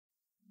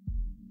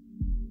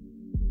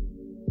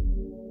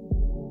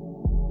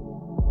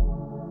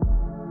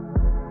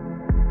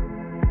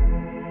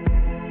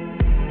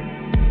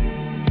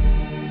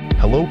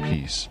Hello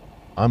Peace,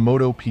 I'm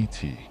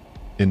Motopt.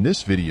 In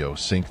this video,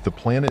 Sync the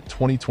Planet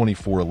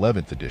 2024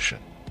 11th edition.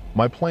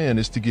 My plan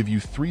is to give you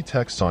 3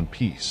 texts on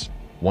peace,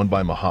 one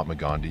by Mahatma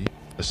Gandhi,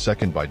 a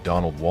second by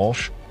Donald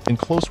Walsh, and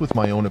close with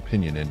my own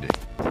opinion ending.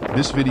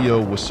 This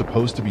video was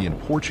supposed to be in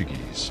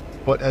Portuguese,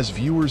 but as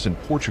viewers in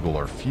Portugal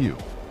are few,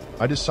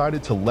 I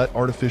decided to let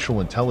artificial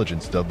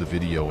intelligence dub the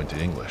video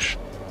into English.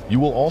 You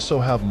will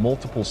also have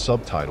multiple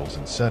subtitles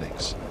and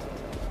settings.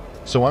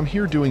 So I'm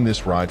here doing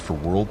this ride for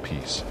world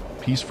peace,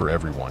 peace for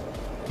everyone,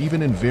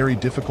 even in very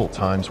difficult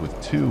times with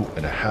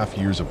 2.5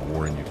 years of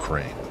war in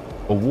Ukraine.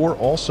 A war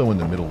also in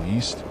the Middle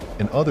East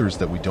and others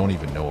that we don't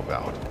even know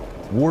about.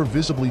 War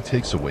visibly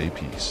takes away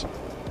peace.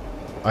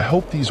 I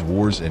hope these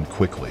wars end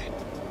quickly.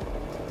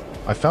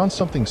 I found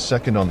something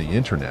second on the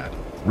internet,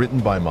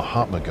 written by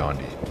Mahatma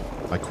Gandhi.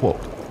 I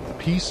quote,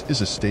 "Peace is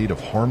a state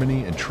of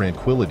harmony and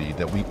tranquility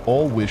that we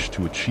all wish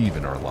to achieve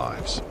in our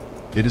lives.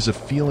 It is a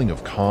feeling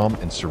of calm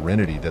and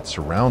serenity that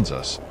surrounds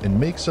us and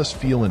makes us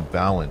feel in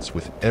balance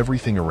with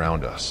everything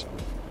around us."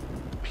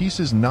 Peace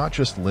is not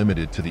just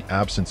limited to the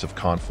absence of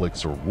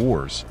conflicts or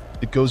wars,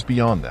 it goes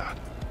beyond that.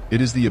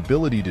 It is the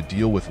ability to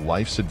deal with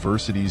life's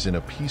adversities in a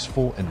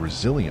peaceful and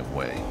resilient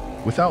way,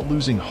 without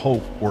losing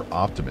hope or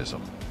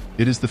optimism.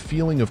 It is the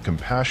feeling of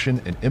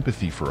compassion and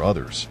empathy for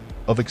others,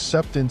 of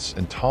acceptance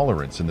and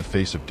tolerance in the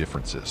face of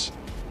differences.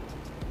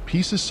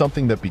 Peace is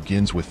something that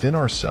begins within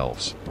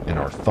ourselves, in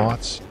our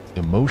thoughts,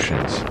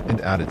 emotions,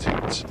 and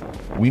attitudes.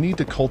 We need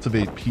to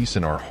cultivate peace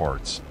in our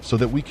hearts so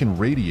that we can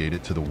radiate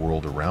it to the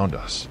world around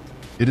us.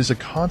 It is a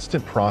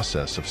constant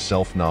process of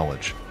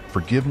self-knowledge,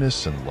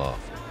 forgiveness, and love.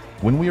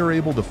 When we are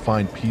able to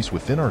find peace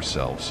within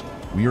ourselves,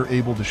 we are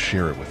able to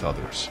share it with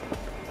others.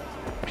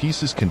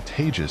 Peace is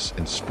contagious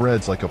and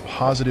spreads like a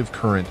positive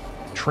current,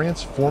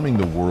 transforming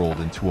the world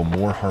into a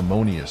more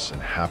harmonious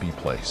and happy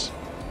place.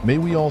 May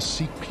we all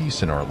seek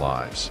peace in our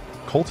lives,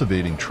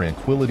 cultivating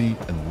tranquility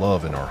and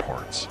love in our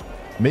hearts.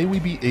 May we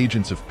be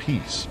agents of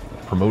peace,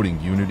 promoting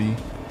unity,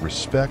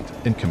 respect,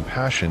 and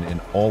compassion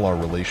in all our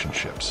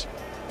relationships.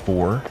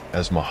 For,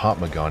 as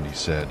Mahatma Gandhi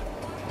said,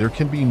 there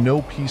can be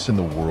no peace in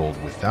the world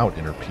without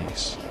inner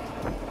peace.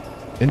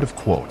 End of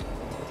quote.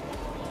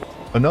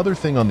 Another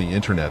thing on the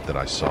internet that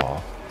I saw,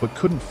 but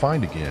couldn't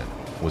find again,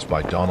 was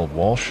by Donald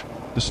Walsh.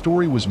 The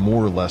story was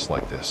more or less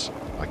like this,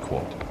 I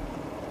quote,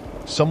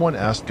 "Someone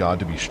asked God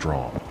to be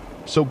strong.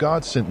 So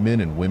God sent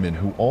men and women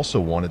who also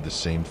wanted the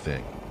same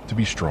thing, to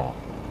be strong.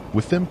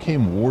 With them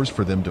came wars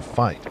for them to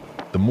fight.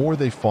 The more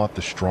they fought,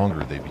 the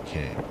stronger they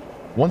became.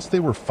 Once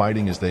they were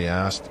fighting as they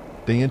asked,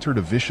 they entered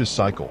a vicious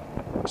cycle.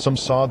 Some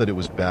saw that it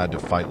was bad to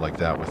fight like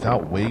that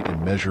without weight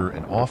and measure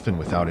and often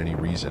without any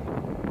reason.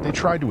 They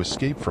tried to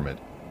escape from it,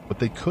 but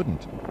they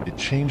couldn't. It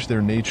changed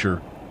their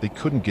nature. They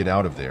couldn't get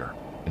out of there,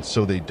 and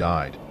so they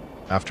died,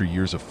 after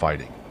years of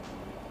fighting.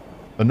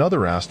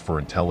 Another asked for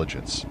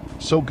intelligence,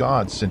 so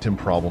God sent him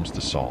problems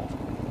to solve.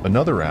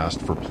 Another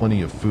asked for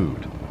plenty of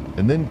food,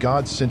 and then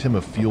God sent him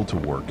a field to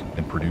work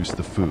and produce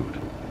the food.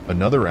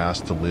 Another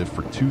asked to live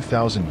for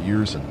 2,000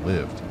 years and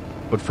lived,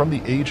 but from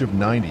the age of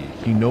 90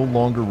 he no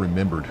longer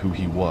remembered who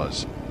he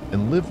was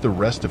and lived the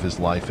rest of his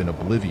life in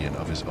oblivion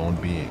of his own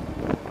being.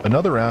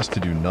 Another asked to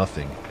do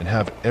nothing and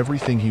have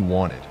everything he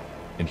wanted,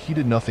 and he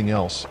did nothing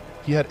else.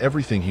 He had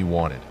everything he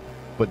wanted,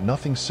 but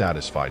nothing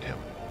satisfied him."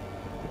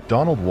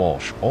 Donald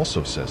Walsh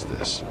also says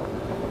this,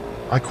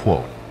 I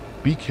quote,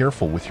 "Be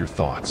careful with your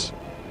thoughts.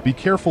 Be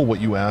careful what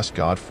you ask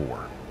God for.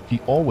 He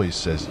always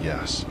says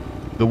yes.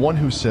 The one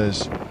who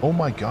says, 'Oh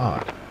my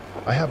God,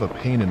 I have a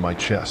pain in my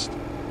chest,'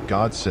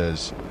 God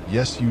says,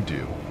 'Yes, you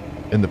do,'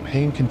 and the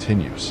pain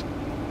continues.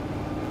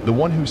 The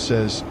one who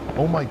says,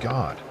 'Oh my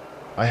God,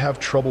 I have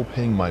trouble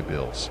paying my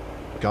bills,'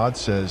 God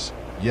says,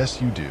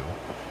 'Yes, you do,'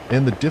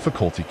 and the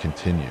difficulty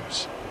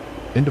continues."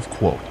 End of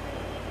quote.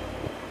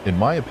 In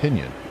my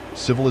opinion,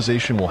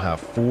 civilization will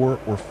have 4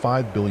 or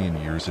 5 billion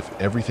years if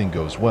everything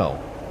goes well,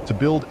 to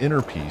build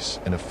inner peace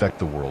and affect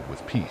the world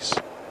with peace.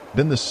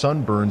 Then the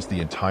sun burns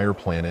the entire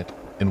planet,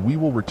 and we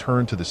will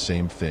return to the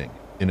same thing,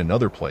 in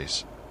another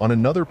place, on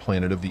another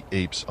planet of the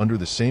apes under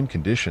the same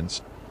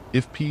conditions,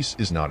 if peace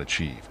is not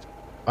achieved.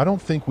 I don't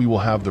think we will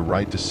have the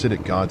right to sit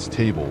at God's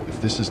table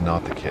if this is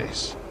not the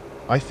case.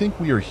 I think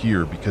we are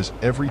here because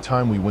every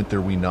time we went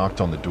there we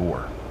knocked on the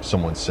door.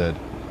 Someone said,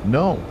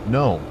 "No,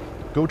 no,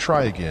 go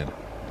try again.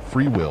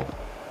 Free will.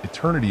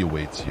 Eternity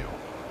awaits you."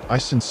 I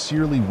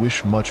sincerely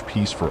wish much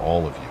peace for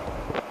all of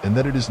you, and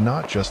that it is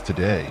not just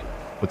today,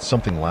 but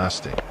something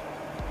lasting.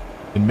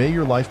 And may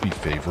your life be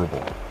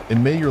favorable,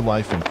 and may your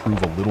life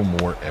improve a little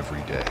more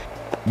every day.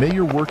 May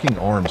your working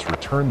arms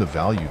return the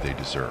value they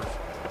deserve.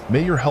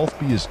 May your health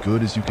be as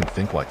good as you can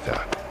think like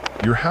that.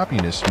 Your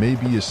happiness may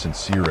be as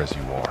sincere as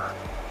you are.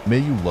 May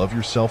you love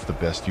yourself the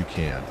best you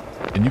can,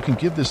 and you can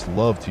give this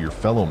love to your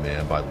fellow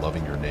man by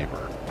loving your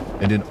neighbor.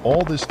 And in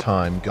all this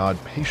time, God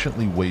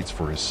patiently waits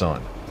for his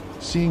son,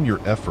 seeing your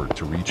effort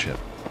to reach him.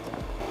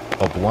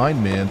 A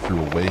blind man threw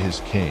away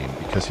his cane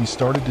because he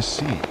started to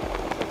see.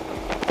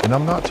 And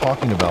I'm not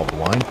talking about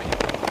blind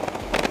people.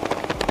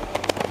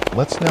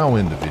 Let's now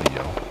end the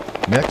video.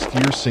 Next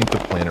year, Sync the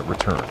Planet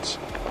returns.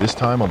 this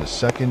time on the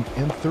 2nd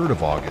and 3rd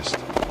of August,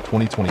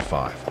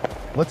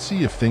 2025. Let's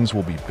see if things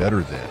will be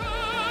better then.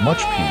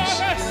 Much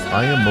peace.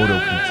 I am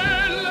Motopt.